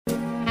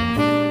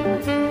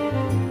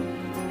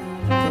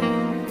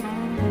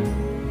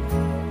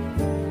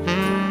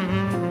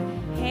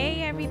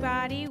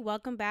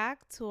welcome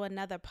back to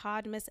another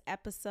PODMAS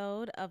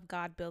episode of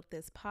God Built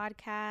This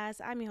podcast.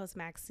 I'm your host,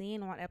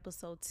 Maxine, on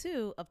episode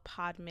 2 of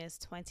PODMAS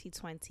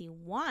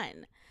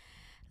 2021.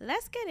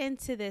 Let's get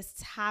into this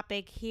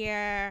topic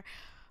here.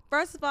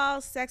 First of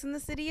all, Sex and the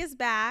City is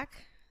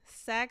back.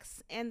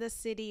 Sex and the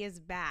City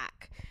is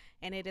back.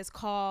 And it is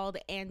called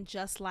And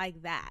Just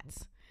Like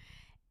That.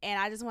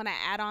 And I just want to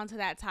add on to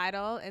that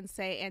title and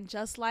say, and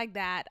just like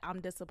that,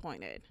 I'm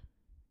disappointed.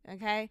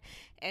 Okay?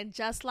 And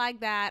just like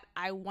that,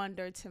 I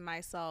wondered to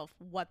myself,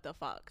 what the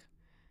fuck?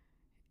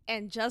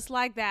 And just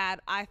like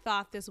that, I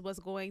thought this was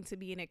going to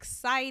be an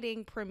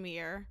exciting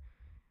premiere,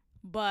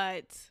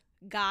 but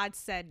God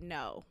said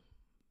no.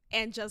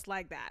 And just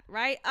like that,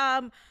 right?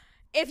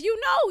 If you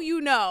know,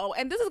 you know.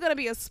 And this is going to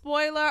be a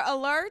spoiler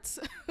alert.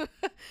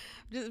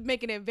 Just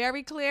making it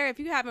very clear. If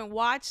you haven't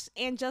watched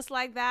And Just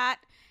Like That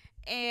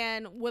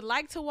and would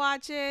like to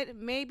watch it,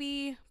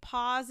 maybe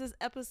pause this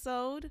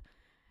episode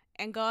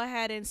and go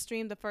ahead and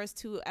stream the first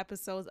 2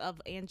 episodes of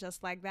And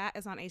Just Like That.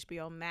 It's on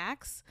HBO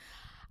Max.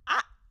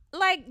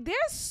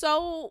 There's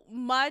so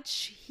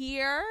much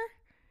here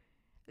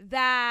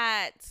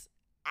that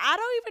I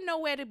don't even know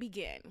where to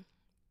begin.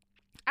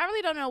 I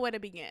really don't know where to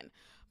begin.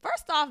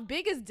 First off,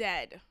 Big is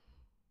dead.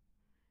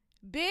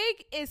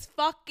 Big is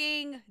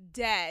fucking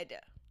dead.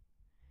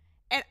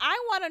 And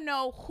I want to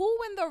know who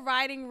in the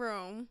writing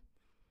room,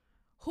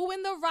 who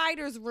in the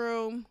writer's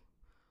room,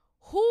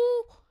 who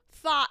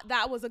thought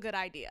that was a good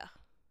idea.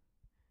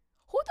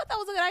 Who thought that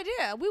was a good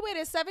idea? We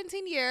waited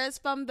 17 years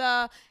from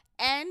the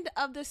end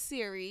of the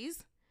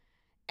series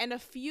and a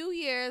few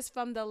years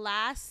from the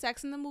last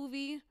Sex and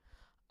the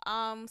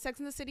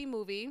City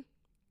movie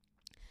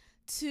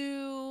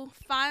to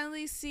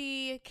finally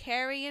see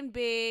Carrie and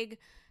Big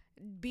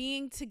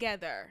being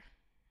together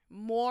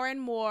more and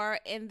more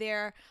in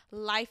their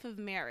life of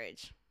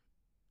marriage.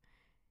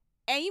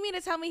 And you mean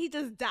to tell me he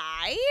just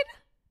died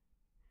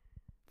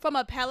from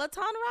a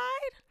Peloton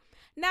ride?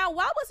 Now,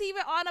 why was he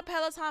even on a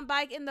Peloton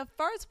bike in the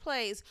first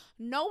place,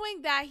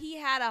 knowing that he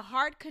had a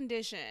heart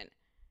condition?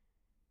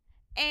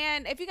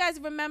 And if you guys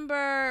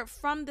remember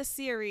from the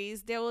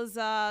series, there was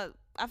I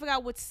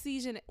forgot which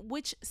season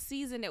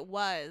it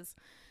was.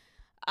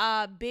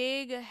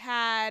 Big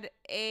had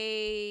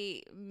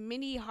a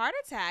mini heart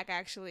attack.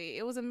 Actually,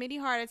 it was a mini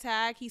heart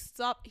attack.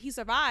 He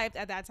survived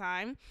at that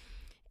time,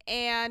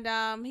 and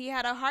he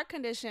had a heart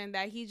condition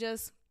that he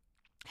just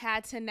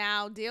had to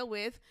now deal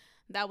with.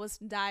 That was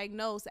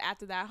diagnosed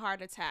after that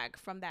heart attack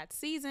from that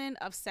season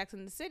of Sex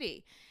and the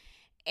City.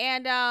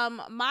 And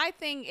my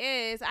thing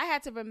is, I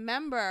had to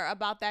remember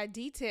about that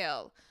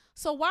detail.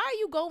 So why are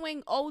you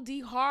going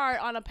OD hard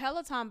on a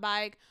Peloton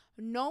bike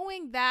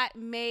knowing that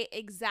may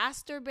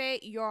exacerbate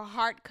your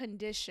heart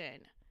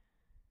condition?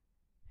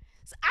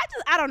 So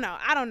I don't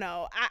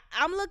know.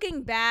 I'm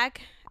looking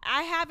back.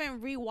 I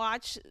haven't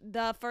rewatched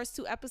the first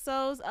 2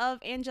 episodes of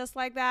And Just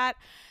Like That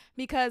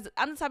because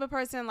I'm the type of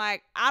person,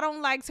 like, I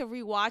don't like to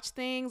rewatch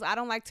things. I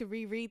don't like to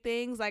reread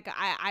things. Like,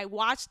 I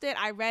watched it,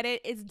 I read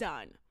it, it's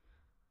done.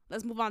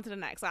 Let's move on to the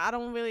next. I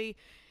don't really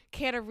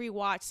care to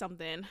rewatch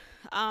something.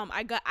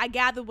 I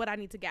gathered what I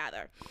need to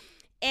gather.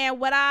 And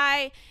what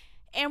I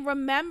am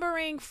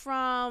remembering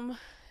from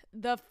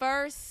the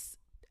first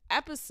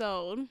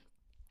episode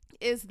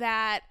is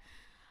that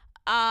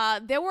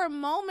there were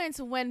moments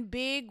when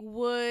Big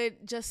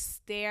would just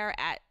stare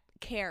at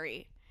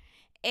Carrie.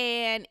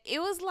 And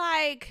it was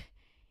like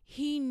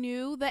he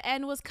knew the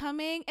end was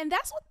coming. And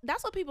that's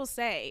what people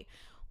say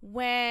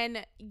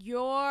when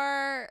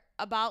you're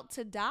about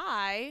to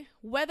die,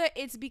 whether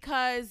it's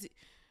because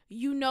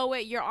you know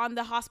it, you're on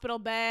the hospital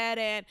bed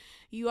and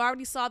you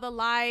already saw the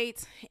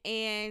light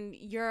and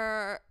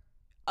you're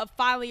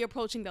finally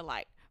approaching the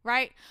light,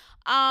 right?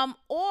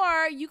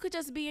 Or you could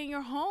just be in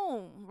your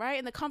home, right?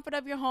 In the comfort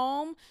of your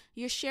home,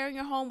 you're sharing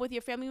your home with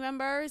your family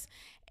members,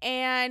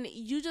 and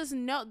you just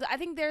know. I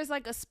think there's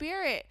like a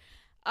spirit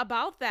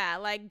about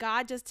that. Like,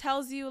 God just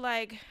tells you,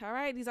 like, all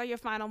right, these are your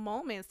final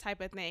moments type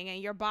of thing. And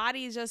your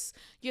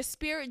your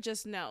spirit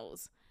just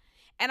knows.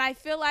 And I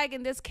feel like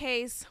in this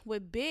case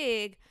with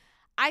Big,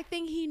 I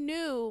think he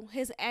knew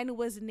his end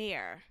was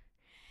near.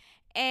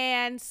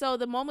 And so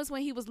the moments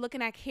when he was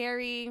looking at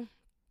Carrie,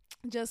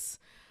 just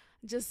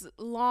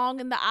long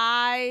in the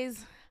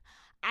eyes,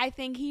 I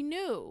think he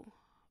knew.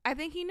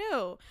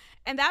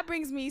 And that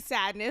brings me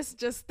sadness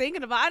just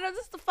thinking about it. I know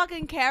this is the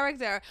fucking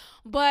character,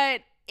 but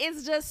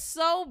it's just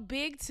so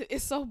big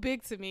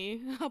to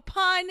me.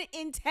 Pun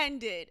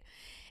intended.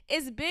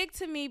 It's big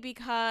to me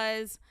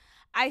because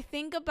I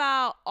think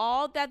about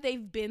all that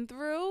they've been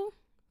through.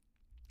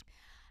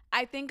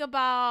 I think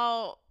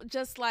about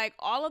just like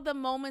all of the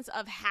moments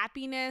of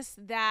happiness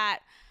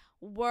that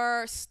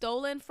were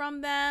stolen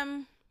from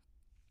them.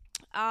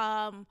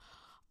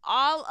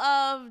 All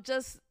of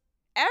just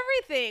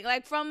everything,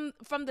 like from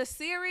the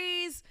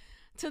series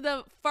to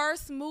the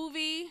first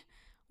movie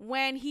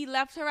when he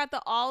left her at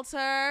the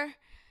altar,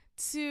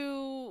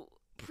 to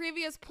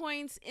previous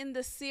points in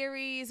the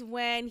series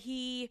when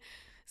he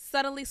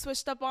suddenly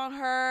switched up on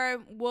her,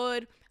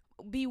 would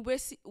be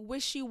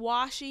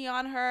wishy-washy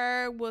on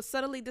her, will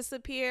suddenly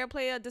disappear,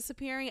 play a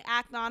disappearing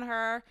act on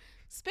her.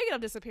 Speaking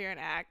of disappearing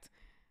act,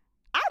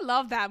 I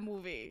love that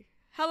movie.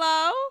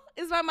 Hello?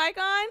 Is my mic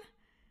on?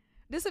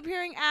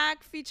 Disappearing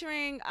Act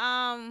featuring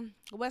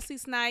Wesley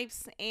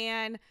Snipes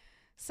and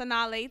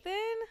Sanaa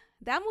Lathan.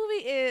 That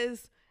movie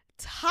is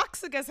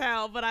toxic as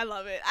hell, but I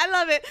love it. I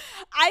love it.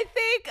 I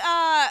think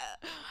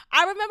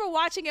I remember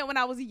watching it when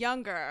I was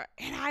younger,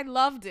 and I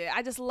loved it.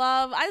 I just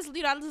love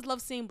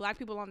seeing black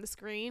people on the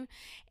screen,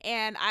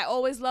 and I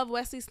always loved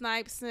Wesley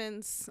Snipes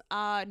since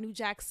New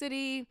Jack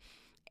City,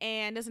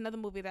 and there's another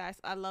movie that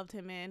I loved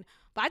him in.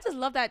 But I just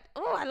love that.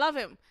 Oh, I love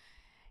him,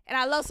 and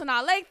I love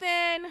Sanaa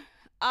Lathan.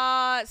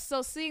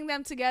 So seeing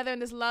them together in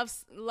this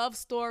love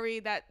story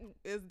that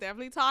is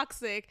definitely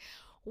toxic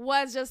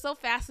was just so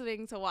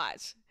fascinating to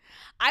watch.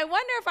 I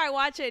wonder if I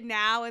watch it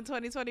now in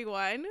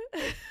 2021,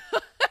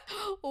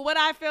 would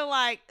I feel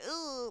like,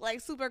 ugh, like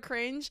super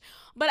cringe?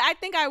 But I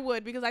think I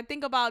would, because I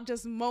think about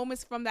just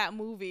moments from that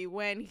movie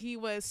when he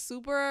was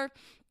super,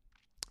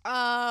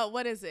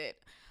 what is it?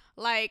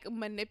 Like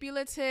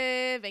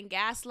manipulative and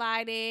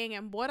gaslighting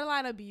and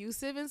borderline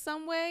abusive in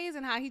some ways,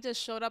 and how he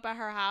just showed up at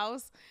her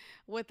house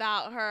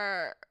without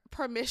her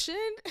permission.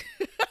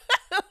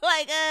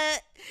 Like,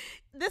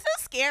 this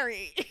is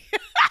scary.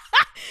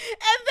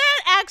 And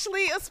then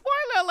actually, a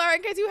spoiler alert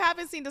in case you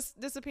haven't seen this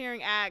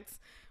Disappearing Acts,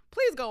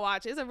 please go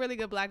watch it. It's a really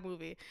good black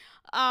movie.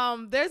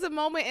 There's a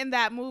moment in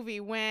that movie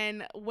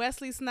when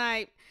Wesley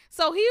Snipes,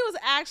 so he was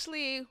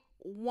actually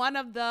one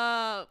of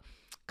the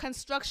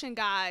construction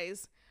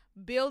guys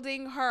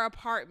building her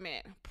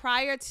apartment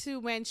prior to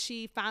when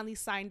she finally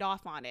signed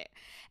off on it.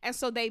 And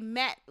so they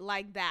met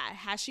like that.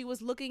 As she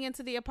was looking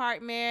into the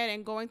apartment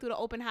and going through the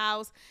open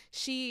house,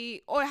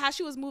 how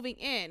she was moving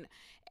in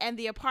and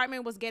the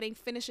apartment was getting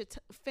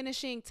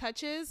finishing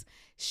touches,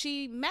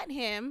 she met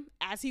him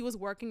as he was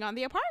working on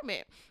the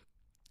apartment.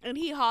 And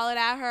he hollered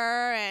at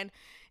her, and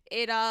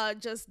it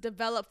just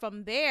developed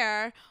from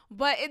there.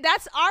 But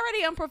that's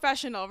already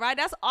unprofessional, right?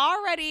 That's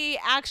already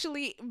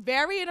actually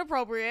very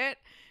inappropriate.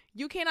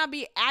 You cannot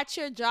be at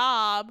your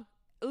job,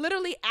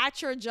 literally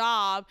at your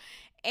job,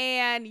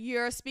 and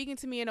you're speaking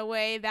to me in a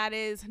way that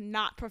is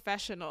not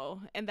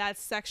professional and that's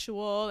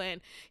sexual.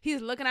 And he's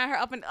looking at her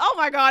up, and oh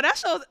my God,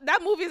 that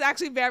movie is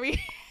actually very,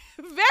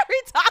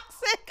 very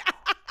toxic.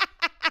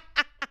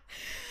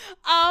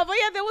 But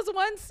yeah, there was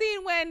one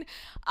scene when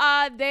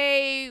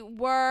they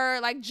were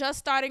like just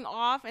starting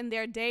off and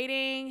they're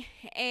dating,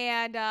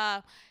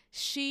 and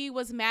she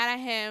was mad at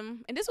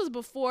him, and this was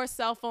before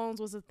cell phones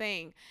was a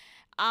thing.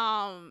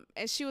 And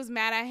she was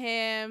mad at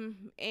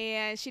him,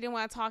 and she didn't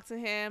want to talk to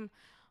him,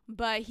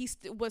 but he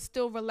was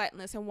still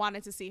relentless and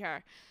wanted to see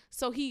her.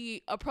 So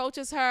he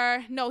approaches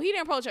her. No, he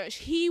didn't approach her.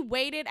 He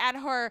waited at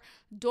her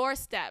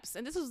doorsteps,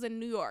 and this was in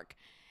New York.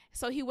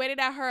 So he waited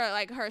at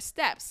her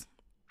steps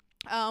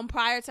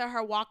prior to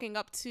her walking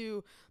up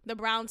to the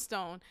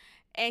brownstone.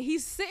 And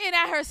he's sitting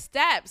at her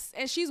steps,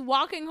 and she's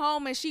walking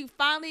home, and she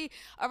finally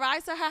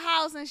arrives at her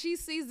house, and she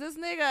sees this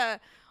nigga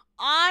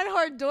on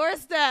her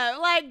doorstep.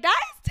 Like,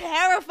 that is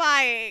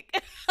terrifying.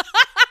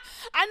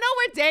 I know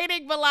we're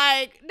dating, but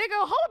like,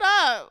 nigga,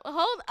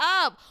 hold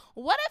up.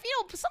 What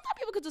if, sometimes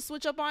people could just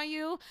switch up on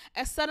you,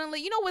 and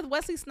suddenly, with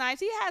Wesley Snipes,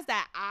 he has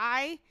that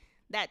eye,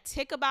 that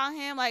tick about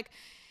him. Like,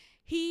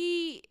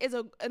 he is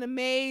an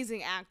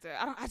amazing actor.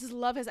 I just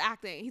love his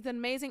acting. He's an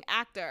amazing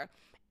actor.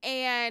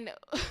 And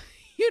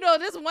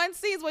there's one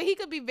scenes where he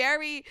could be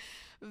very,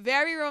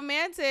 very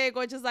romantic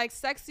or just like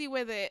sexy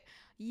with it,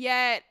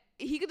 yet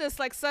he could just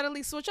like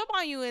suddenly switch up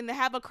on you and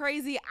have a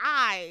crazy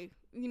eye,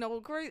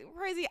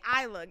 crazy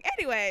eye look.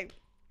 Anyway,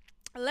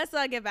 let's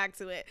get back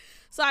to it.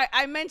 So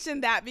I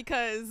mentioned that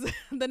because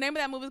the name of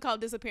that movie is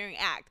called Disappearing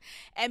Act.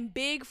 And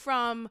Big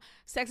from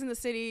Sex and the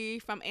City,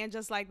 from And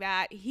Just Like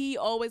That, he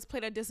always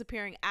played a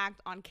disappearing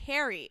act on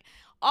Carrie.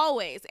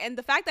 Always. And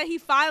the fact that he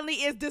finally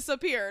is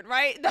disappeared,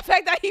 right? The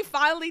fact that he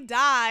finally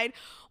died,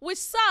 which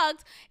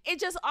sucked, it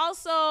just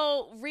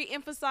also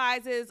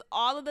re-emphasizes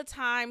all of the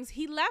times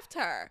he left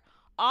her.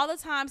 All the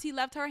times he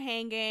left her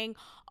hanging,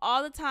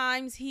 all the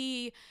times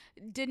he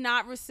did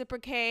not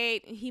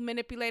reciprocate, he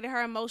manipulated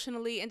her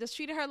emotionally and just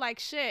treated her like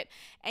shit,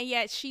 and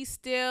yet she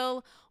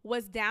still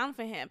was down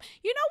for him.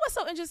 You know what's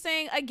so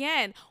interesting?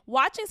 Again,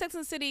 watching Sex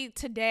and the City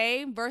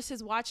today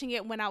versus watching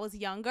it when I was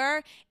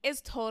younger is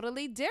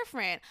totally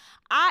different.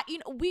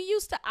 We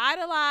used to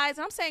idolize,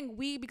 and I'm saying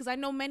we because I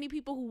know many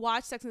people who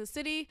watch Sex and the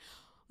City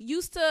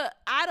used to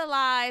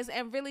idolize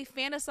and really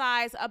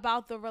fantasize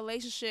about the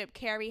relationship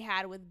Carrie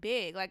had with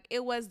Big. Like,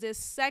 it was this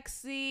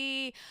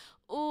sexy,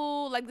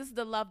 ooh, like, this is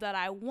the love that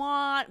I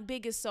want.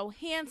 Big is so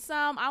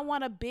handsome. I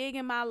want a Big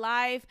in my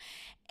life.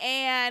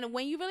 And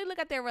when you really look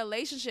at their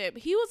relationship,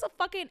 he was a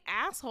fucking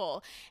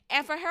asshole.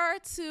 And for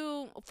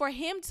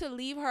him to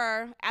leave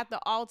her at the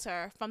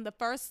altar from the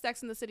first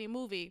Sex and the City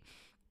movie,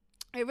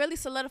 it really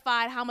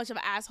solidified how much of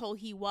an asshole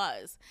he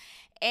was.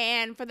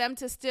 And for them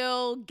to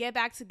still get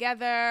back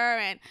together,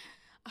 and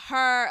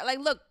her, like,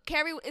 look,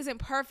 Carrie isn't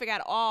perfect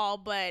at all,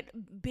 but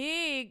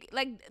Big,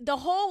 like, their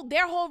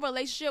whole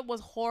relationship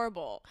was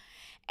horrible.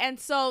 And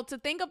so to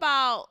think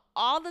about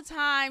all the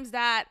times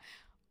that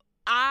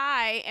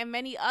I and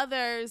many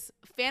others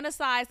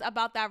fantasized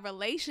about that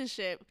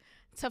relationship,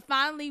 to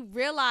finally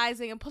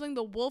realizing and pulling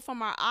the wool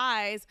from our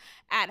eyes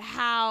at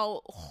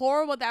how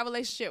horrible that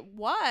relationship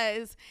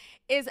was,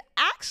 is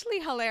actually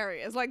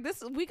hilarious. Like,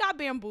 this, we got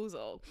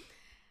bamboozled.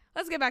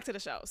 Let's get back to the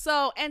show.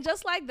 So, and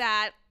just like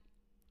that,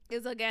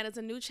 it's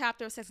a new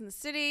chapter of Sex and the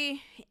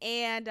City,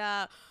 and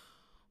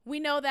we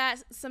know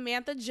that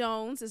Samantha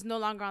Jones is no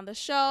longer on the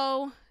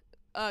show,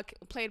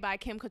 played by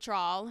Kim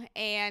Cattrall,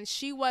 and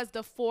she was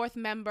the fourth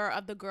member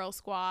of the Girl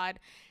Squad.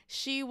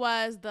 She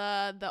was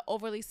the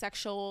overly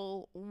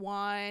sexual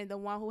one, the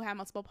one who had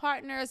multiple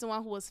partners, the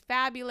one who was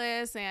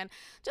fabulous and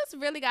just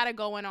really got it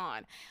going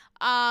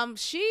on.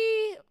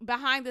 She,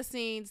 behind the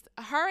scenes,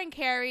 her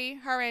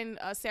and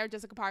Sarah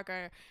Jessica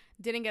Parker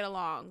didn't get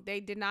along. They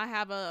did not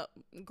have a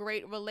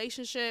great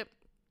relationship.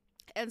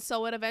 And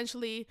so it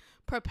eventually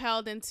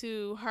propelled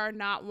into her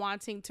not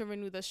wanting to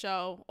renew the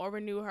show or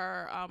renew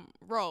her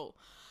role.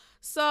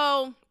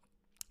 So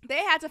they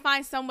had to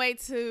find some way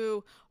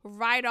to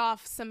write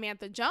off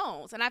Samantha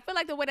Jones. And I feel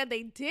like the way that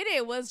they did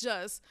it was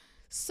just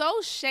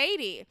so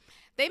shady.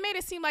 They made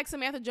it seem like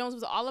Samantha Jones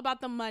was all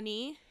about the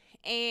money.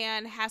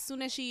 And as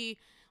soon as she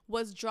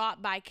was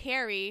dropped by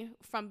Carrie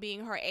from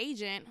being her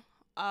agent,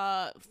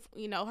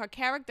 her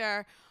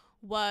character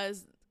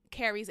was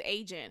Carrie's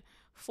agent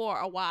for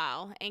a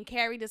while, and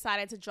Carrie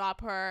decided to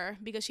drop her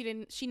because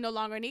she no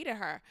longer needed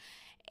her.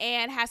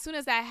 And as soon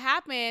as that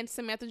happened,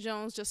 Samantha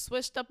Jones just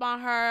switched up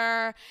on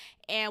her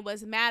and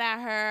was mad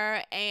at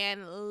her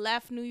and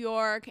left New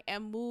York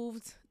and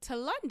moved to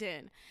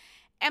London.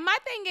 And my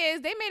thing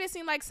is, they made it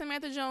seem like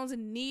Samantha Jones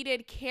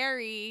needed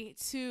Carrie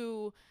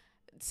to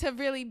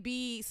really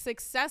be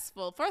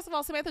successful. First of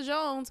all, Samantha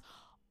Jones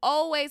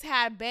always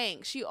had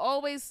bank. She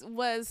always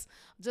was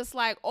just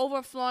like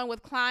overflowing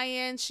with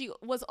clients. She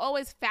was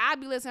always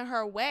fabulous in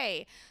her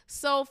way.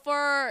 So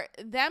for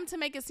them to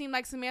make it seem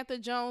like Samantha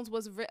Jones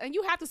was, and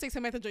you have to say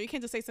Samantha Jones. You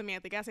can't just say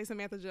Samantha. You gotta say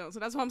Samantha Jones. So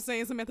that's why I'm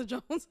saying Samantha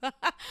Jones.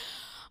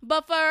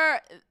 But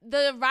for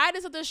the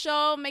writers of the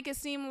show, make it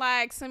seem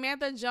like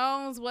Samantha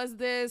Jones was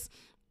this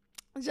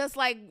just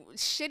like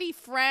shitty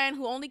friend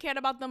who only cared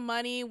about the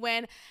money,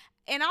 when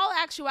in all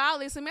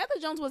actuality, Samantha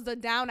Jones was the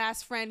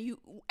down-ass friend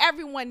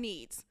everyone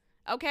needs.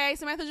 Okay?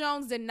 Samantha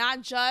Jones did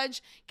not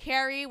judge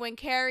Carrie when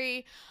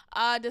Carrie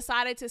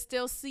decided to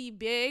still see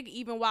Big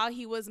even while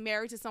he was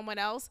married to someone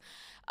else.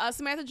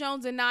 Samantha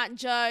Jones did not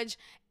judge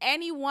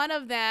any one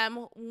of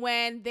them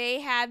when they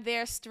had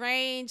their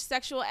strange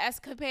sexual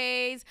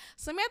escapades.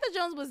 Samantha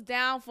Jones was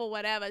down for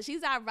whatever.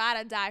 She's our ride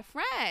or die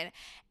friend.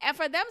 And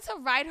for them to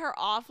write her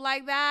off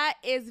like that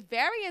is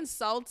very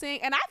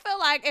insulting. And I feel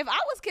like if I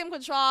was Kim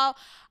Cattrall,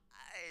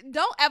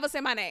 don't ever say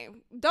my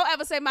name. Don't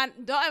ever say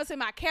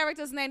my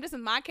character's name. This is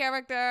my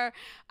character.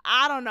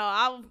 I don't know.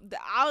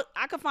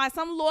 I could find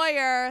some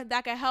lawyer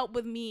that could help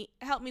me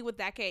with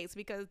that case,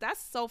 because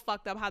that's so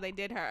fucked up how they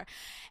did her.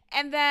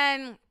 And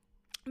then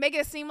make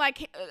it seem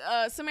like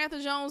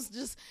Samantha Jones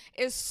just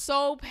is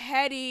so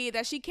petty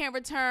that she can't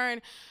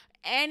return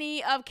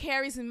any of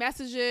Carrie's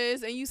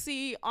messages, and you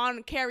see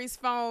on Carrie's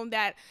phone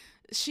that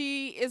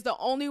she is the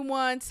only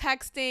one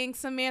texting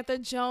Samantha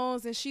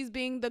Jones, and she's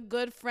being the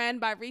good friend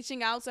by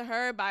reaching out to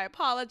her, by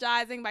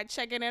apologizing, by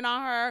checking in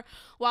on her,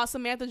 while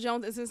Samantha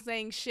Jones isn't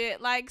saying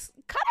shit. Like,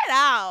 cut it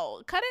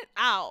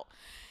out.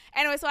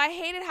 Anyway, so I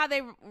hated how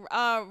they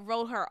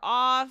wrote her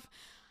off.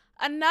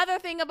 Another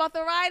thing about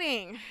the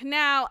writing.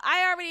 Now,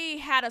 I already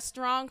had a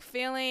strong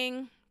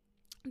feeling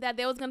that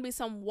there was going to be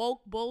some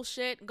woke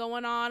bullshit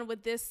going on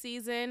with this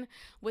season,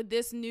 with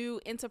this new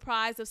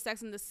enterprise of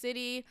Sex and the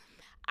City.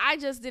 I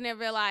just didn't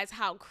realize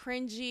how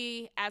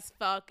cringy as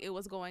fuck it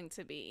was going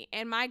to be.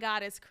 And my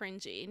God, it's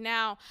cringy.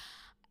 Now,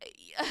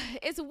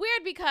 it's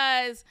weird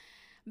because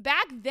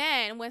back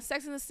then, when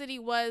Sex and the City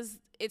was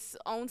its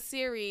own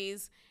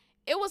series,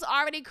 it was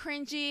already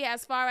cringy,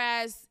 as far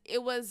as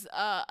it was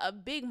a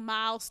big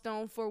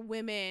milestone for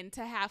women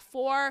to have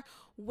 4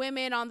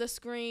 women on the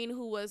screen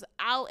who was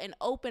out and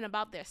open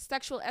about their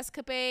sexual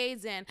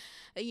escapades and,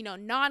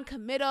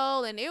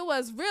 non-committal. And it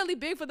was really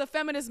big for the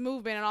feminist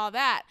movement and all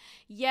that.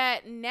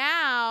 Yet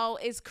now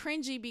it's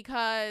cringy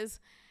because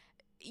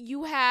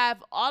you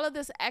have all of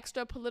this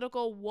extra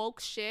political woke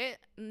shit.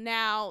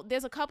 Now,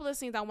 there's a couple of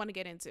scenes I want to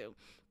get into.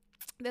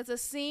 There's a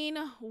scene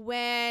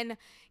when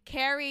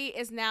Carrie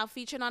is now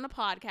featured on a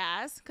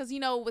podcast, because,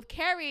 with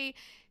Carrie,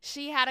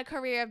 she had a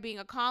career of being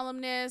a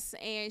columnist,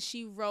 and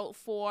she wrote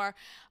for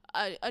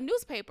a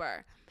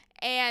newspaper.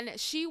 And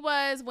she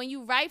was, when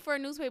you write for a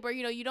newspaper,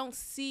 you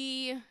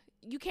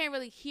can't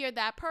really hear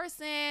that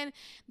person,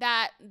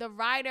 that the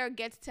writer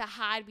gets to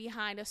hide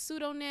behind a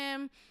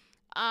pseudonym,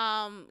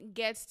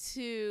 gets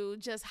to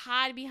just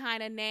hide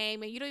behind a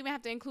name, and you don't even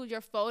have to include your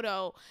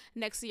photo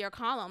next to your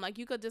column. Like,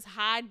 you could just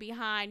hide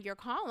behind your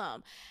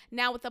column.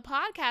 Now with the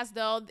podcast,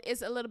 though,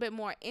 it's a little bit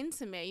more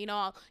intimate.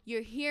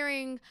 You're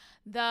hearing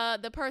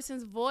the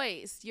person's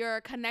voice.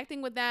 You're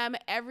connecting with them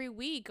every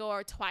week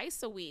or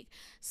twice a week.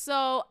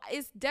 So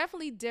it's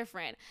definitely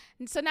different.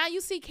 And so now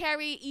you see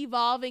Carrie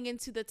evolving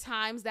into the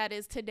times that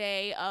is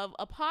today of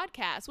a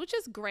podcast, which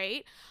is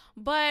great.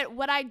 But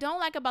what I don't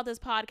like about this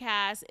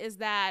podcast is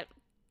that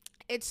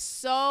it's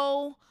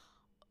so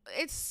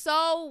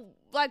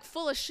like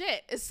full of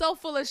shit. It's so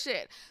full of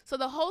shit. So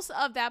the host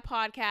of that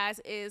podcast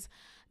is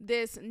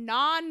this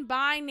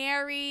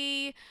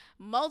non-binary,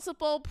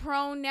 multiple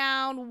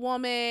pronoun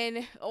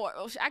woman, or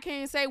I can't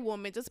even say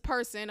woman, just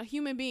person, a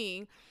human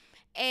being.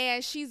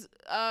 And she's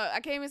I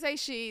can't even say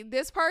she.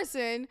 This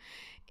person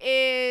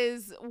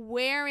is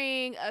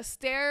wearing a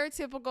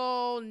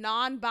stereotypical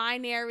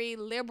non-binary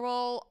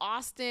liberal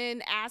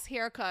Austin ass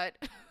haircut.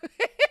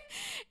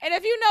 And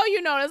if you know,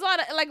 you know, there's a lot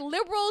of like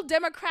liberal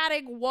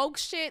democratic woke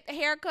shit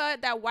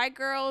haircut that white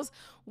girls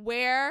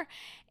wear.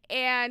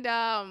 And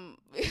I'm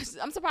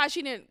surprised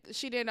she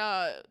didn't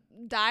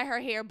dye her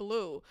hair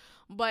blue.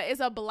 But it's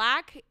a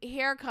black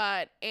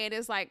haircut, and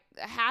it's like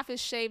half is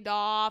shaved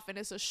off, and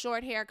it's a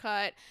short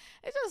haircut.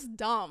 It's just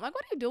dumb. Like,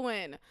 what are you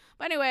doing?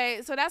 But anyway,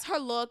 so that's her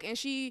look, and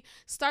she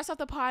starts off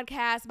the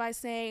podcast by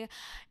saying,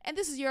 and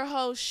this is your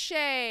host,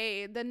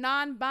 Shay, the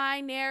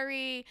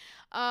non-binary,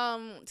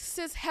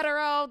 cis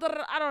hetero,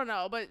 I don't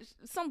know, but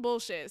some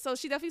bullshit. So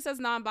she definitely says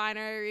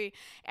non-binary,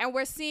 and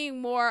we're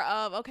seeing more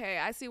of, okay,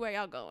 I see where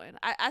y'all going.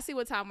 I see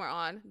what time we're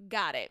on.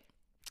 Got it.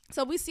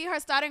 So we see her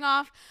starting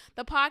off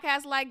the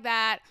podcast like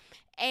that,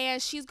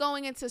 and she's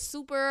going into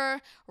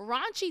super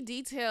raunchy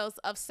details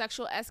of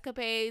sexual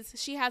escapades.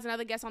 She has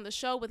another guest on the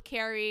show with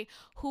Carrie,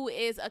 who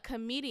is a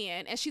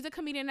comedian, and she's a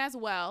comedian as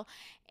well.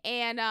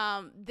 And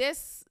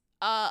this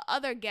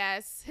other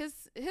guest, his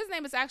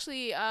name is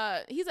actually,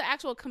 he's an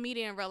actual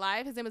comedian in real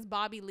life. His name is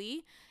Bobby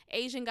Lee.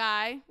 Asian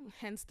guy,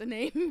 hence the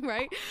name,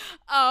 right?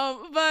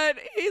 But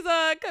he's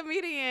a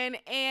comedian,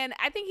 and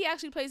I think he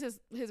actually plays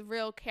his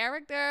real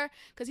character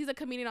because he's a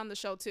comedian on the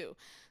show too.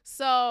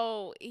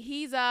 So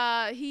he's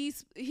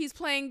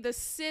playing the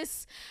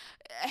cis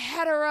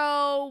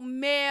hetero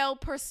male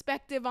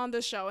perspective on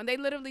the show, and they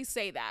literally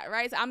say that,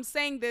 right? So I'm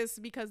saying this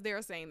because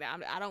they're saying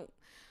that.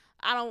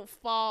 I don't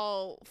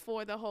fall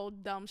for the whole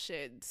dumb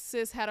shit.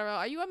 Cis hetero,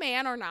 are you a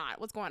man or not?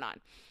 What's going on?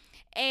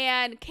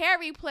 And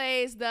Carrie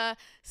plays the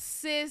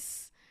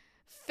cis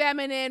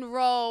feminine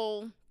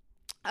role,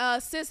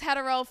 cis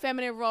hetero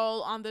feminine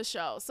role on the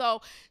show.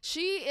 So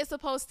she is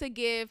supposed to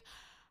give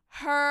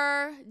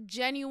her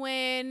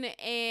genuine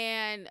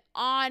and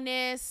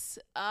honest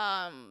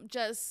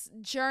just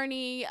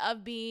journey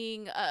of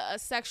being a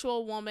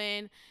sexual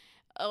woman,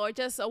 or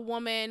just a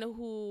woman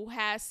who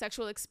has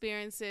sexual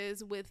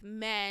experiences with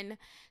men.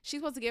 She's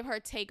supposed to give her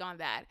take on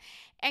that.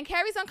 And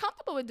Carrie's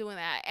uncomfortable with doing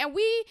that. And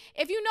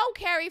if you know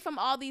Carrie from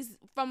all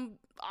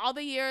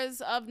the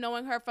years of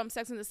knowing her from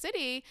Sex and the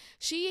City,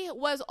 she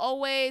was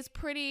always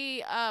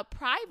pretty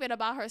private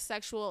about her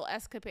sexual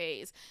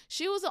escapades.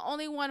 She was the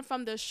only one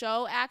from the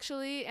show,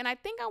 actually, and I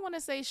think I want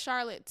to say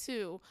Charlotte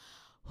too,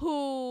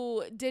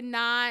 who did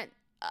not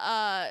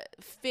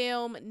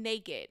film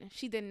naked.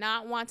 She did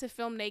not want to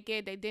film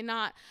naked. They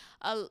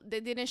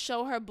didn't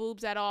show her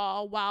boobs at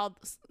all, while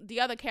the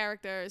other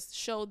characters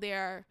show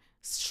their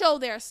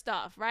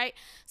stuff, right?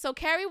 So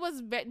Carrie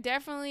was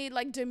definitely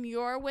like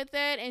demure with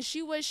it, and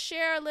she would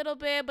share a little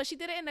bit, but she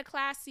did it in a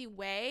classy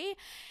way.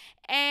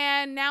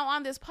 And now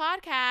on this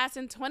podcast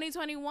in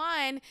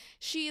 2021,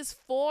 she is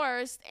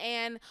forced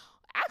and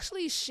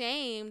actually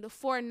shamed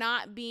for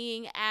not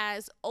being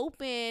as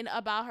open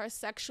about her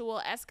sexual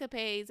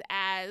escapades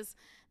as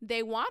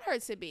they want her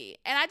to be.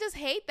 And I just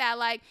hate that.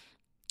 Like,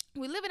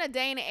 we live in a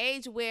day and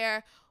age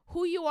where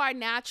who you are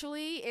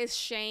naturally is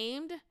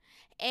shamed,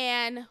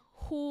 and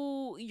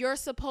who you're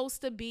supposed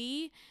to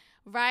be,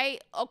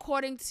 right,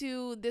 according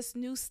to this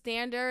new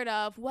standard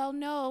of, well,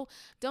 no,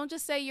 don't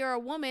just say you're a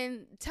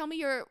woman, tell me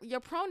your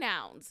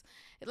pronouns.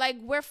 Like,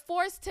 we're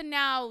forced to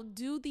now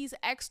do these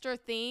extra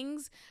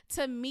things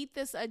to meet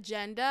this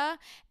agenda.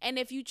 And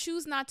if you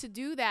choose not to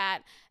do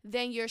that,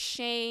 then you're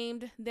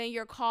shamed. Then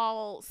you're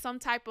called some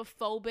type of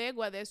phobic,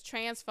 whether it's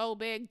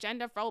transphobic,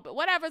 genderphobic,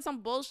 whatever,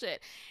 some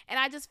bullshit. And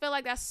I just feel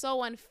like that's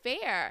so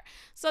unfair.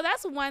 So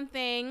that's one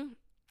thing.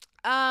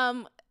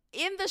 In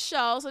the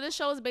show, so this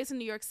show is based in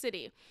New York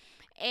City.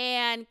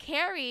 And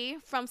Carrie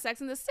from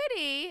Sex and the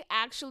City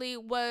actually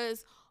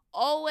was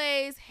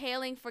always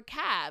hailing for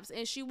cabs,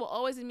 and she will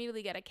always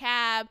immediately get a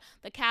cab.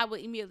 The cab will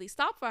immediately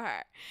stop for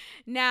her.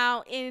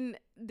 Now in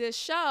this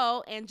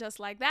show, and just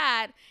like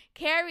that,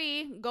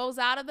 Carrie goes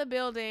out of the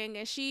building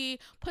and she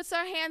puts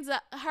her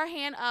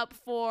hand up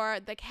for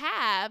the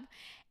cab,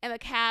 and the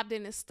cab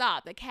didn't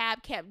stop. The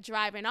cab kept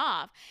driving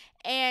off.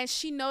 And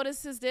she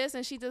notices this,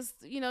 and she just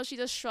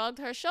shrugged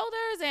her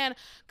shoulders and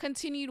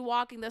continued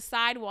walking the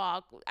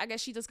sidewalk. I guess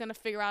she's just going to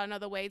figure out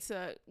another way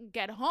to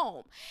get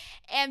home.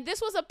 And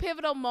this was a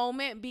pivotal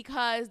moment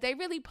because they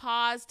really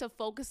paused to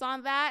focus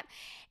on that.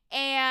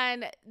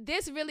 And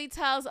this really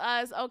tells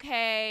us,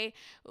 okay,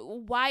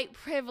 white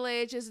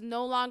privilege is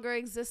no longer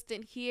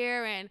existent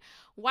here, and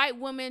white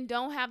women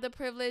don't have the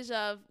privilege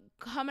of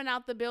coming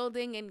out the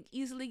building and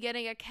easily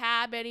getting a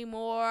cab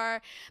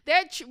anymore.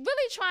 They're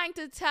really trying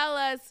to tell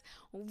us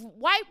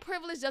white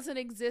privilege doesn't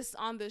exist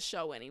on this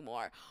show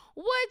anymore.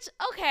 Which,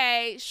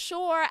 okay,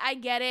 sure, I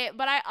get it,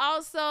 but I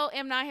also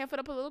am not here for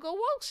the political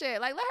woke shit.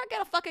 Like, let her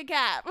get a fucking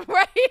cab,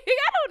 right?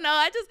 I don't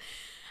know.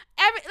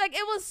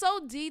 It was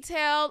so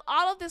detailed.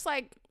 All of this,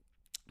 like,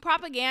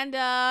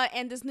 propaganda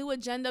and this new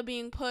agenda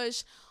being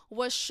pushed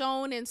was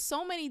shown in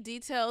so many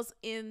details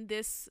in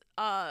this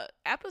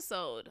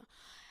episode.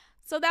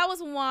 So that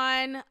was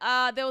one.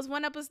 There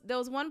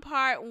was one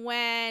part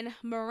when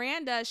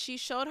Miranda, she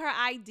showed her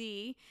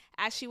ID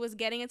as she was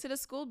getting into the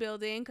school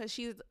building because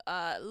she's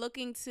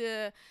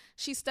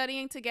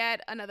studying to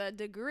get another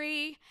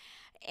degree,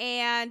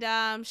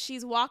 and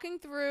she's walking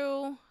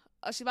through.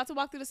 She's about to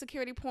walk through the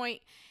security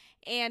point,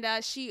 and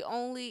she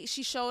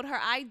showed her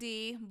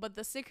ID, but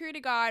the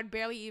security guard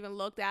barely even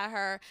looked at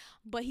her,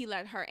 but he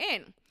let her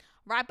in.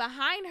 Right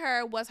behind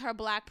her was her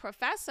black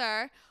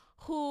professor,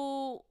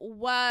 who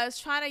was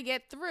trying to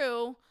get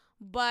through,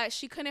 but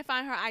she couldn't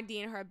find her ID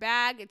in her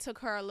bag. It took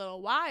her a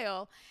little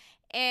while,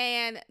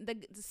 and the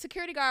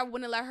security guard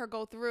wouldn't let her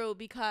go through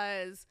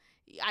because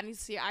I need to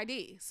see your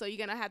ID. So you're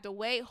going to have to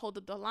wait, hold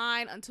up the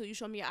line until you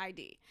show me your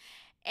ID.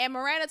 And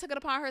Miranda took it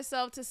upon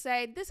herself to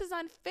say, this is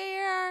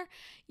unfair.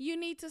 You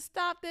need to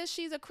stop this.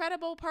 She's a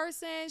credible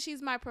person.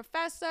 She's my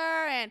professor.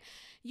 And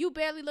you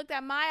barely looked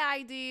at my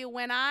ID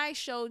when I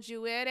showed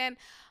you it. And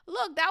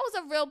look, that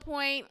was a real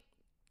point.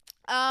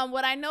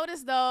 What I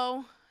noticed,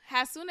 though,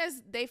 as soon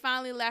as they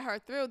finally let her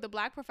through, the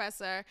black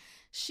professor,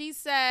 she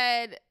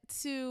said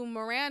to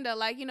Miranda,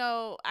 like,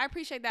 I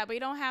appreciate that, but you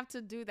don't have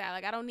to do that.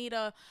 Like, I don't need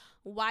a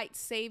white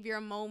savior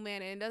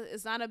moment, and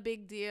it's not a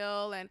big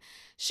deal. And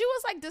she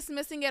was like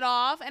dismissing it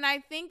off. And I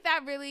think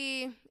that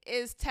really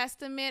is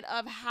testament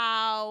of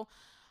how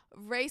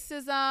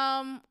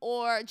racism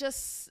or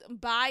just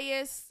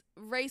bias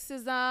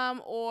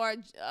racism or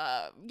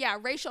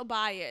racial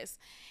bias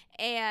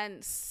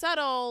and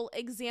subtle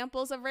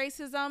examples of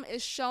racism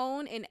is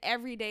shown in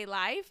everyday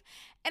life.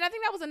 And I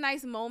think that was a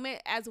nice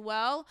moment as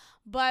well.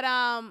 But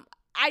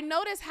I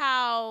noticed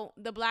how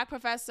the black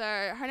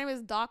professor, her name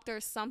is Dr.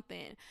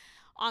 something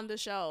on the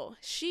show,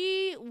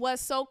 she was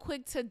so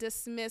quick to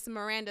dismiss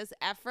Miranda's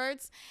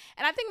efforts.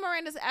 And I think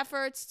Miranda's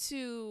efforts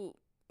to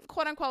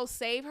quote unquote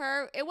save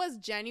her, it was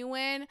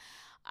genuine.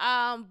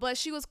 But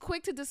she was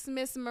quick to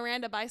dismiss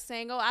Miranda by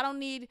saying, oh, I don't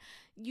need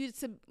you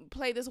to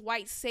play this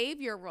white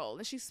savior role.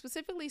 And she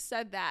specifically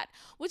said that,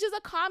 which is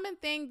a common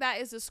thing that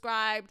is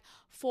described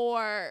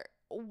for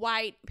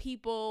white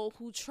people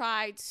who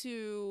try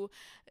to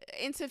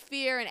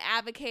interfere and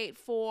advocate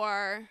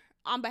for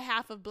on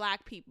behalf of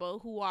black people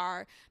who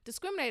are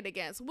discriminated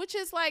against, which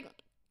is like,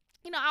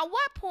 at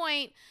what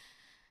point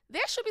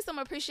there should be some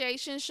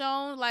appreciation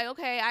shown. Like,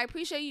 okay, I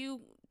appreciate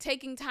you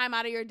taking time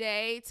out of your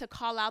day to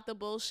call out the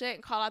bullshit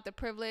and call out the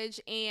privilege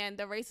and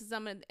the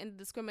racism and the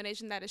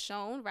discrimination that is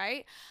shown,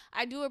 right?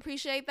 I do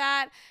appreciate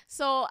that.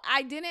 So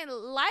I didn't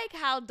like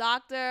how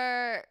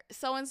Dr.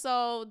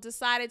 So-and-so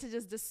decided to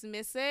just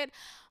dismiss it.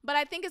 But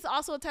I think it's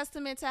also a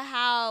testament to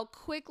how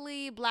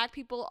quickly black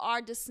people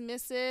are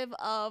dismissive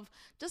of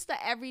just the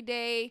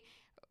everyday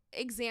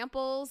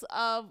examples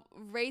of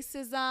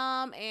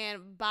racism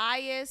and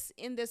bias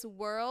in this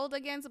world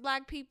against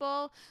black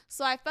people.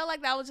 So I felt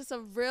like that was just a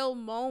real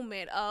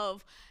moment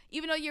of,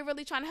 even though you're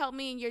really trying to help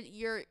me and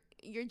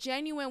you're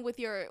genuine with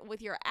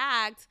your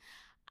act,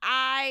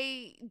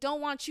 I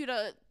don't want you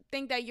to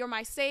think that you're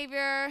my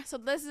savior. So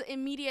this is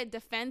immediate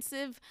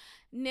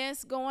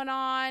defensiveness going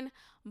on,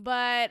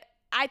 but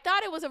I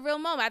thought it was a real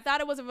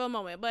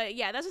moment. But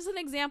yeah, that's just an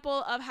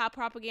example of how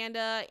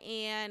propaganda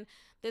and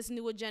this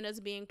new agenda is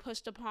being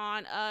pushed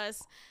upon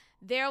us.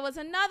 There was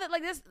another,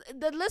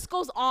 the list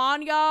goes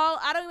on, y'all.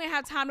 I don't even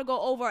have time to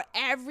go over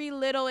every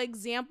little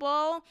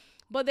example,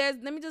 but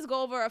let me just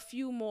go over a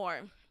few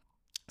more.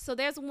 So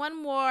there's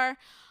one more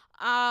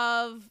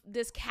of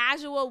this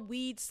casual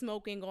weed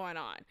smoking going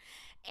on.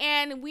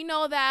 And we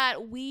know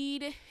that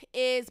weed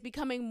is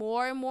becoming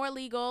more and more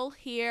legal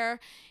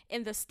here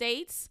in the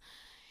States.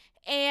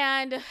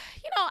 And,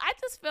 I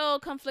just feel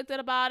conflicted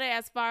about it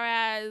as far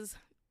as,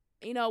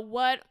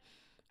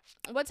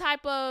 what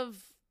type of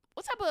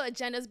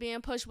agenda is being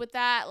pushed with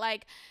that.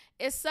 Like,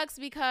 it sucks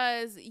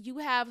because you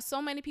have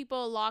so many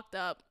people locked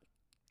up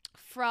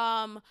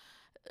from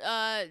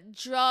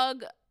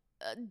drug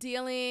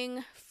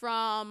dealing,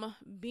 from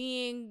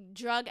being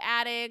drug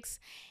addicts,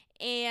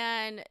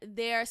 and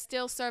they're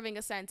still serving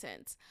a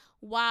sentence.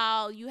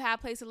 While you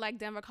have places like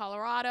Denver,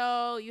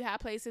 Colorado, you have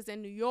places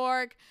in New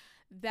York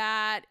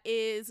that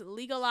is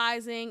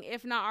legalizing,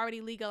 if not already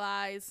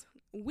legalized,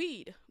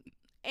 weed.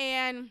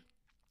 And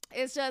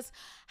it's just,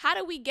 how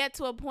do we get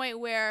to a point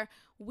where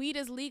weed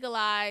is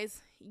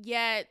legalized,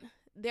 yet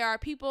there are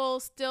people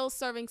still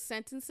serving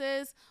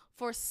sentences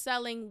for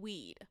selling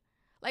weed?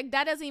 Like,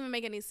 that doesn't even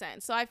make any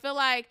sense. So I feel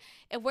like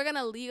if we're going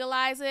to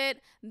legalize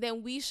it,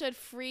 then we should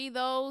free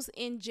those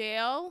in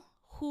jail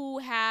who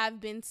have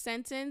been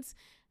sentenced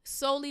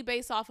solely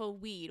based off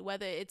of weed,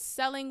 whether it's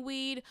selling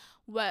weed,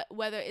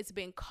 whether it's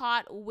been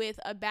caught with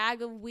a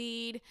bag of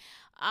weed.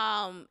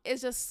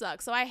 It just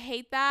sucks. So I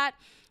hate that.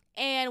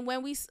 And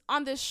when we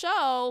on this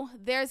show,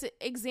 there's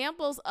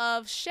examples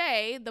of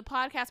Shay, the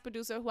podcast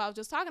producer who I was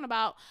just talking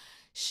about.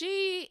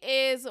 She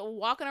is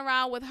walking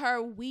around with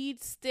her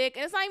weed stick,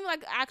 and it's not even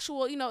like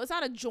actual, it's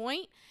not a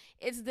joint.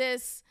 It's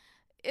this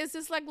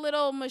like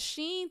little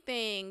machine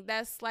thing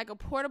that's like a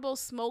portable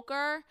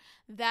smoker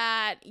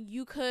that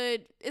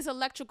it's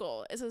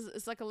electrical.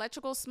 It's like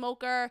electrical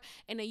smoker,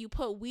 and then you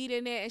put weed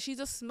in it, and she's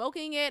just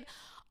smoking it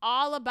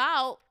all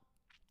about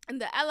in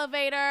the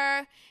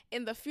elevator,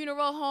 in the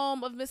funeral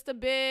home of Mr.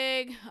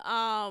 Big,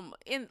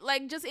 in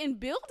like just in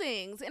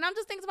buildings. And I'm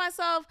just thinking to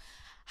myself,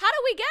 how did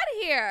we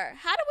get here?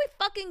 How did we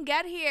fucking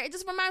get here? It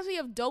just reminds me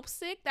of Dope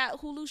Sick, that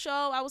Hulu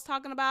show I was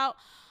talking about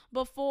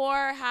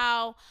before,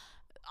 how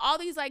all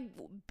these like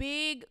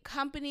big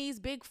companies,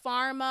 big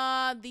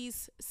pharma,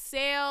 these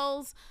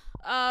sales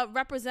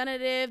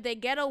representative, they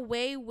get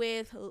away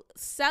with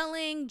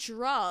selling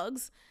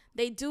drugs.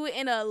 They do it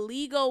in a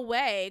legal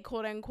way,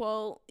 quote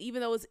unquote,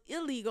 even though it's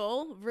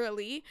illegal,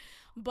 really.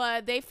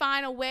 But they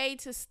find a way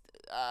to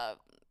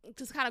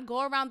just kind of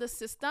go around the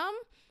system.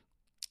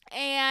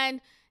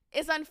 And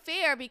it's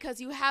unfair because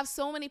you have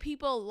so many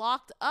people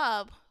locked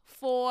up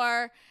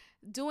for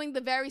doing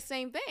the very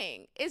same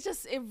thing. It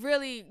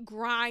really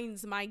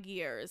grinds my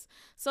gears.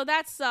 So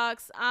that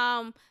sucks.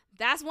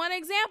 That's one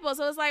example.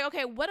 So it's like,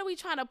 okay, what are we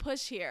trying to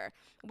push here?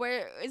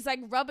 Where it's like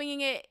rubbing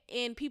it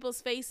in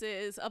people's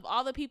faces of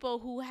all the people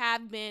who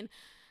have been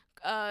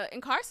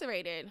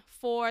incarcerated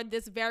for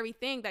this very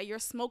thing that you're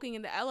smoking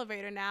in the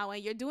elevator now,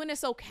 and you're doing it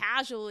so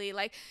casually.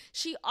 Like,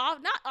 she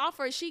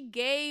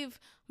gave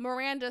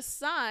Miranda's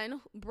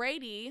son,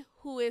 Brady,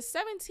 who is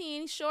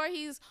 17, sure,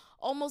 he's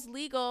almost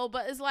legal,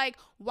 but it's like,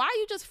 why are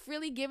you just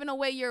freely giving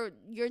away your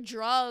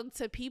drug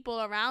to people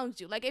around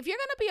you? Like, if you're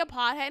gonna be a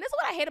pothead, and this is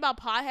what I hate about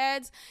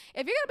potheads,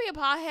 if you're gonna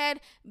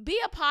be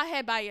a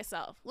pothead by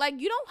yourself. Like,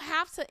 you don't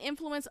have to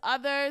influence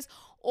others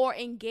or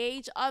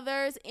engage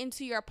others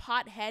into your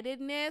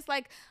potheadedness.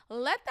 Like,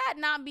 let that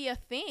not be a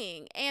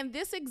thing. And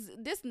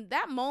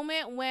that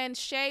moment when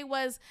Shay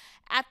was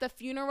at the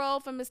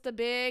funeral for Mr.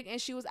 Big, and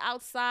she was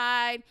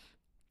outside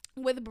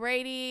with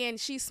Brady and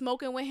she's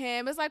smoking with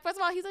him, it's like, first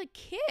of all, he's a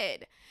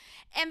kid.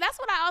 And that's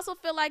what I also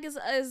feel like is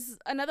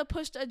another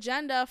pushed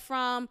agenda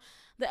from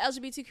the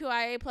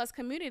LGBTQIA plus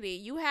community.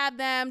 You have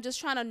them just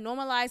trying to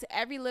normalize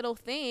every little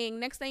thing.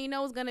 Next thing you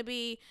know is going to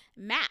be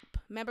MAP.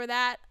 Remember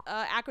that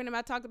acronym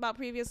I talked about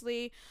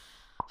previously?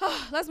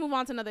 Let's move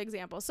on to another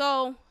example.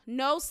 So,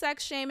 no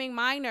sex shaming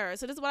minors.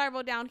 So this is what I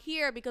wrote down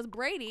here, because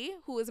Brady,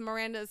 who is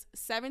Miranda's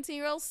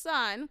 17-year-old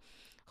son,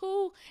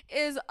 who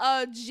is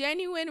a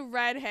genuine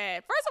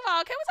redhead. First of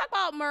all, can we talk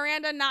about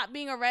Miranda not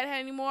being a redhead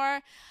anymore?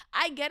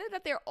 I get it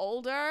that they're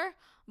older,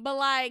 but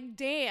like,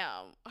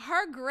 damn,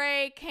 her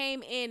gray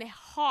came in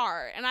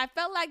hard. And I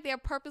felt like they're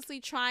purposely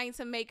trying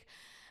to make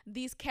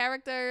these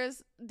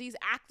characters, these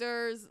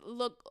actors,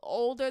 look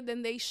older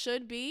than they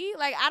should be.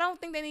 Like, I don't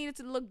think they needed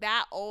to look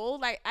that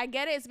old. Like, I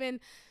get it. It's been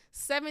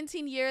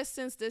 17 years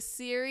since the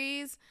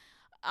series,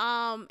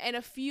 and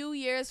a few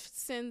years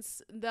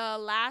since the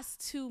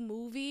last two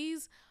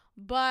movies,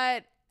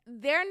 but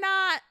they're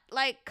not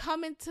like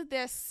coming to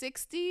their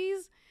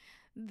 60s.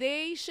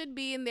 They should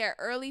be in their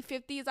early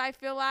 50s, I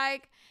feel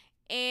like.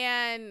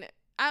 And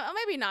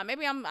maybe not.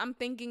 Maybe I'm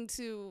thinking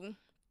too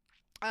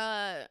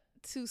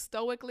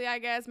stoically, I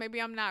guess.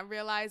 Maybe I'm not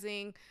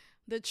realizing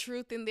the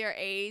truth in their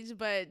age,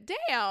 but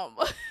damn,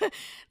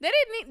 they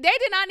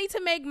did not need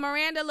to make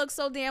Miranda look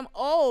so damn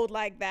old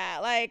like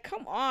that. Like,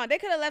 come on, they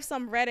could have left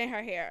some red in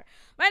her hair.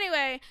 But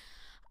anyway,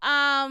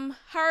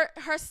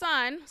 her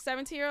son,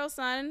 17-year-old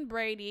son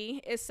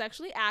Brady, is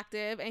sexually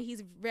active, and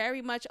he's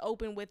very much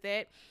open with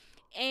it,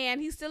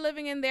 and he's still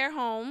living in their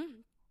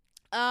home.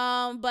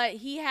 But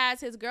he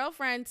has his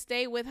girlfriend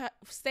stay with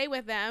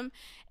them,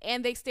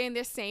 and they stay in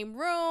their same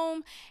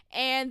room,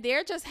 and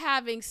they're just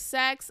having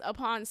sex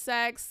upon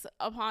sex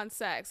upon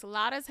sex, a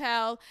lot as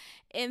hell,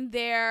 in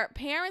their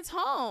parents'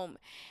 home.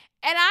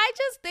 And I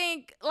just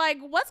think, like,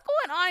 what's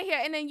going on here?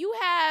 And then you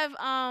have,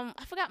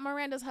 I forgot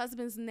Miranda's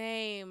husband's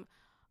name.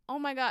 Oh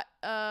my God.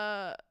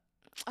 I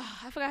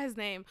forgot his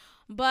name,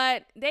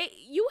 but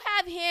you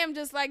have him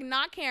just like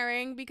not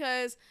caring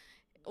because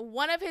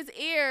one of his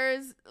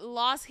ears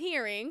lost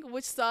hearing,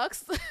 which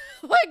sucks.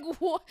 Like,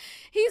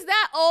 he's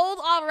that old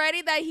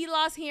already that he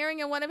lost hearing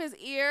in one of his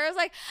ears.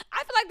 Like, I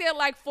feel like they're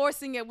like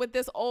forcing it with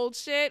this old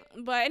shit.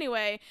 But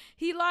anyway,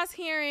 he lost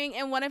hearing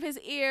in one of his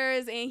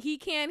ears, and he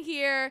can't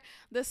hear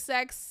the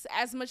sex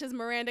as much as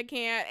Miranda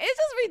can. It's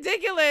just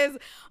ridiculous.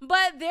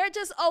 But they're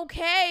just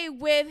okay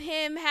with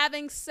him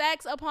having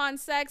sex upon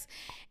sex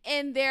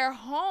in their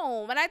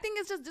home. And I think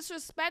it's just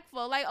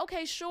disrespectful. Like,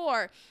 okay,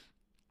 sure,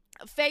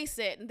 face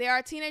it, there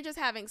are teenagers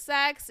having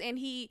sex, and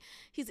he's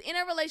in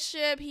a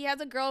relationship, he has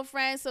a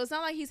girlfriend, so it's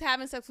not like he's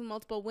having sex with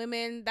multiple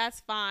women. That's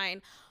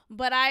fine.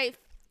 But I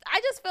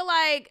just feel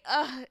like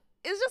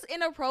it's just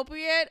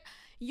inappropriate.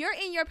 You're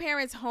in your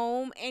parents'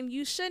 home, and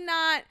you should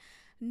not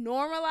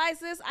normalize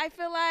this. I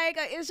feel like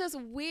it's just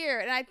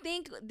weird, and I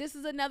think this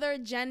is another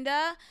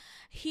agenda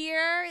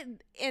here,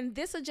 and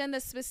this agenda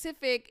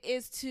specific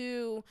is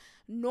to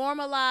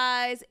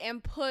normalize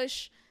and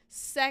push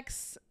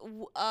sex,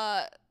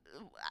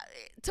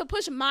 to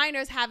push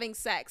minors having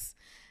sex.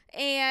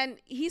 And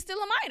he's still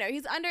a minor.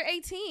 He's under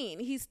 18.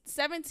 He's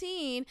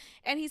 17,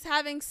 and he's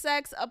having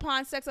sex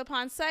upon sex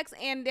upon sex,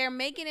 and they're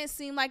making it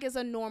seem like it's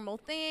a normal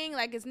thing,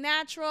 like it's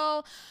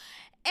natural.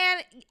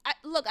 And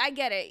look, I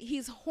get it.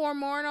 He's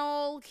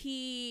hormonal.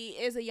 He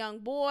is a young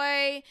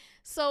boy.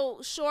 So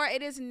sure,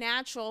 it is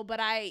natural, but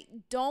I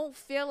don't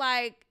feel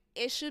like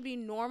it should be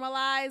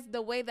normalized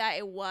the way that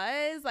it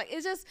was. Like,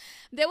 it's just,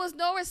 there was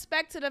no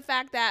respect to the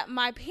fact that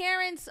my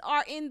parents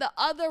are in the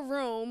other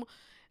room,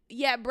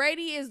 yet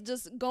Brady is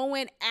just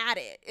going at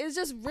it. It's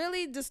just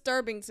really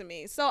disturbing to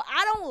me. So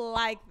I don't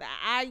like that.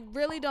 I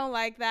really don't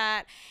like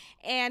that.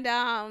 And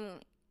I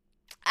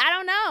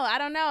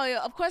don't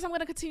know. Of course, I'm going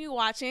to continue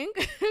watching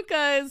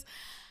because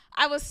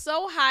I was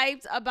so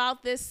hyped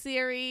about this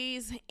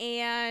series,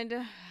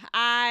 and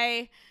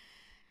I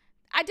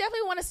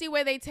definitely want to see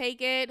where they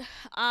take it,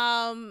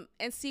 and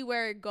see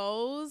where it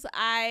goes.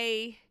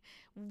 I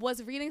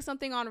was reading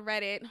something on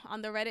Reddit,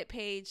 on the Reddit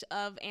page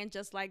of And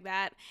Just Like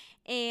That,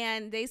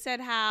 and they said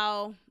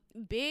how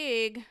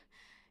Big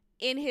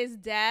in his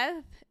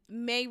death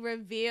may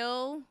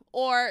reveal,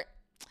 or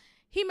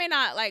he may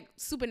not like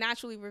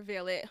supernaturally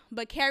reveal it,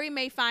 but Carrie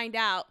may find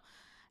out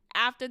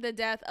after the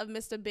death of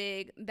Mr.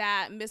 Big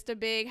that Mr.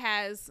 Big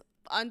has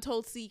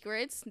untold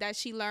secrets that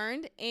she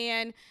learned,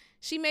 and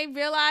she may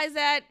realize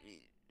that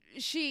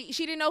she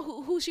didn't know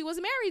who she was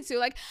married to.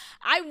 Like,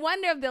 I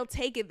wonder if they'll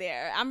take it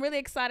there. I'm really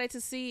excited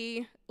to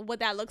see what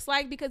that looks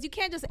like, because you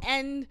can't just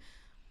end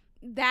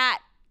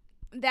that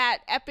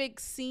epic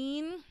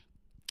scene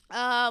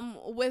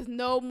with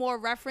no more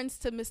reference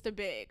to Mr.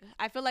 Big.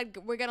 I feel like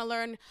we're gonna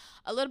learn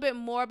a little bit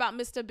more about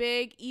Mr.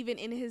 Big even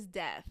in his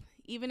death,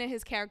 even in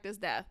his character's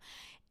death.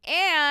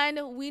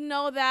 And we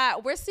know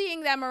that we're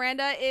seeing that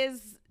Miranda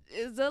is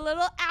a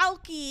little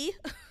alky.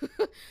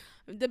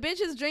 The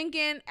bitch is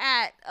drinking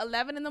at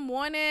 11 in the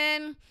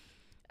morning.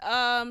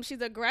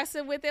 She's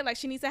aggressive with it. Like,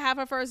 she needs to have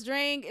her first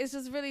drink. It's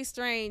just really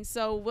strange.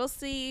 So we'll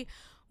see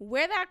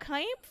where that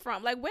came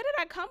from. Like, where did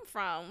that come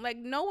from? Like,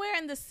 nowhere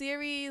in the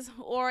series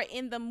or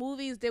in the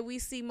movies did we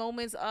see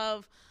moments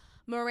of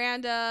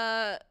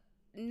Miranda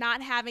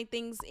not having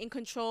things in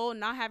control,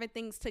 not having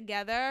things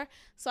together.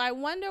 So I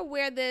wonder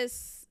where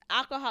this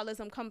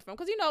alcoholism comes from,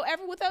 because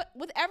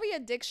with every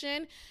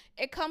addiction,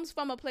 it comes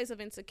from a place of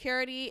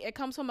insecurity. It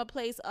comes from a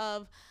place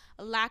of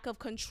lack of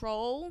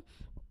control,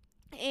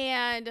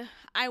 and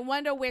I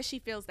wonder where she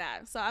feels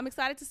that. So I'm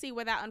excited to see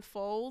where that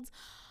unfolds.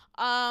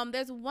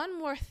 There's one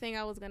more thing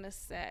I was gonna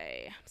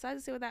say. I'm excited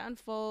to see where that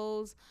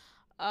unfolds.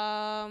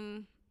 I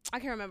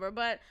can't remember,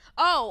 but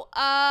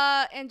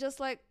and just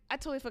like I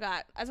totally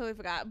forgot.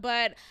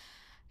 But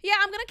yeah,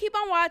 I'm gonna keep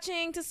on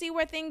watching to see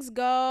where things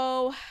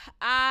go.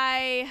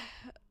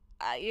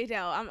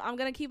 I'm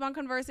gonna keep on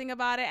conversing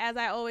about it, as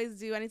I always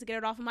do. I need to get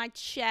it off of my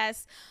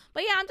chest.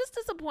 But yeah, I'm just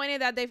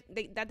disappointed that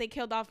they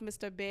killed off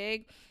Mr.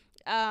 Big.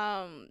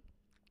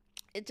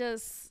 It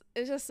just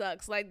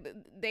sucks. Like,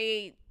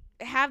 they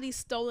have these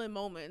stolen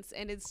moments,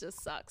 and it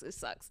just sucks. It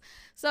sucks.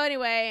 So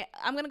anyway,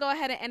 I'm gonna go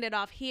ahead and end it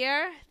off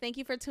here. Thank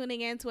you for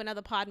tuning in to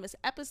another PODMAS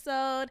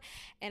episode,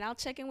 and I'll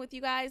check in with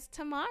you guys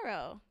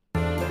tomorrow.